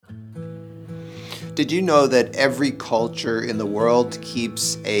Did you know that every culture in the world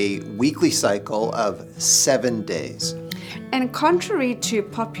keeps a weekly cycle of 7 days? And contrary to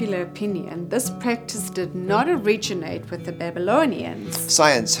popular opinion, this practice did not originate with the Babylonians.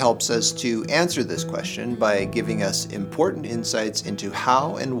 Science helps us to answer this question by giving us important insights into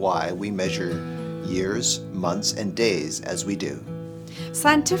how and why we measure years, months, and days as we do.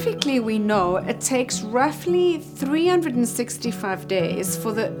 Scientifically, we know it takes roughly 365 days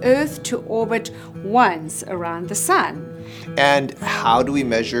for the Earth to orbit once around the Sun. And how do we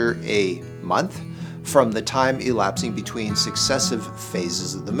measure a month? From the time elapsing between successive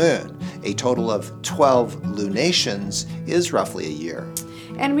phases of the moon. A total of 12 lunations is roughly a year.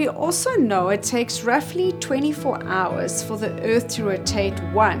 And we also know it takes roughly 24 hours for the Earth to rotate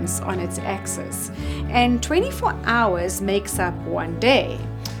once on its axis. And 24 hours makes up one day.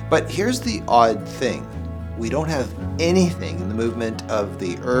 But here's the odd thing. We don't have anything in the movement of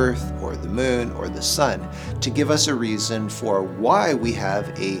the Earth or the Moon or the Sun to give us a reason for why we have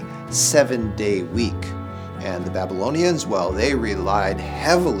a 7-day week. And the Babylonians, well, they relied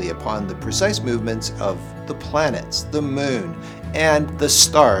heavily upon the precise movements of the planets, the Moon, and the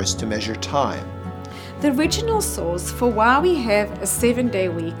stars to measure time. The original source for why we have a 7-day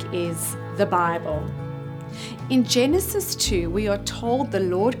week is the Bible. In Genesis 2, we are told the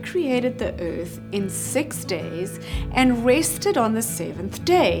Lord created the earth in 6 days and rested on the 7th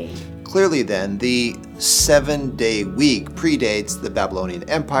day. Clearly then, the 7-day week predates the Babylonian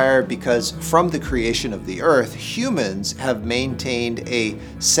Empire because from the creation of the earth, humans have maintained a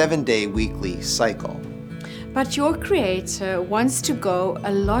 7-day weekly cycle. But your Creator wants to go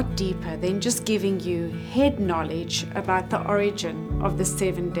a lot deeper than just giving you head knowledge about the origin of the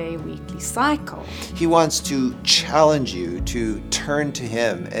 7-day weekly cycle. He wants to challenge you to turn to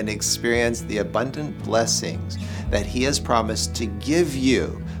Him and experience the abundant blessings that He has promised to give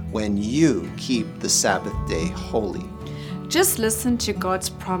you when you keep the Sabbath day holy. Just listen to God's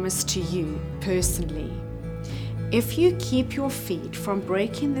promise to you personally. If you keep your feet from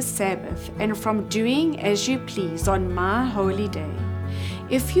breaking the Sabbath and from doing as you please on my holy day,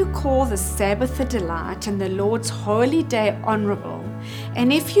 if you call the Sabbath a delight and the Lord's holy day honorable,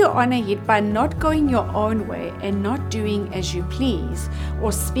 and if you honor it by not going your own way and not doing as you please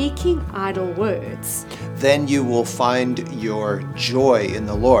or speaking idle words, then you will find your joy in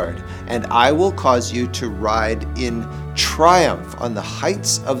the Lord, and I will cause you to ride in triumph on the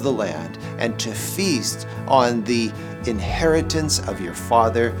heights of the land and to feast on the inheritance of your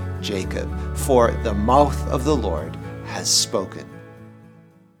father Jacob, for the mouth of the Lord has spoken.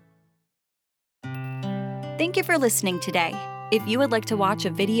 Thank you for listening today. If you would like to watch a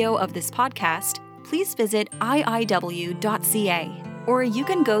video of this podcast, please visit iiw.ca, or you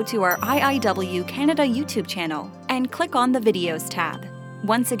can go to our IIW Canada YouTube channel and click on the Videos tab.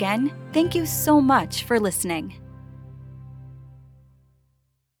 Once again, thank you so much for listening.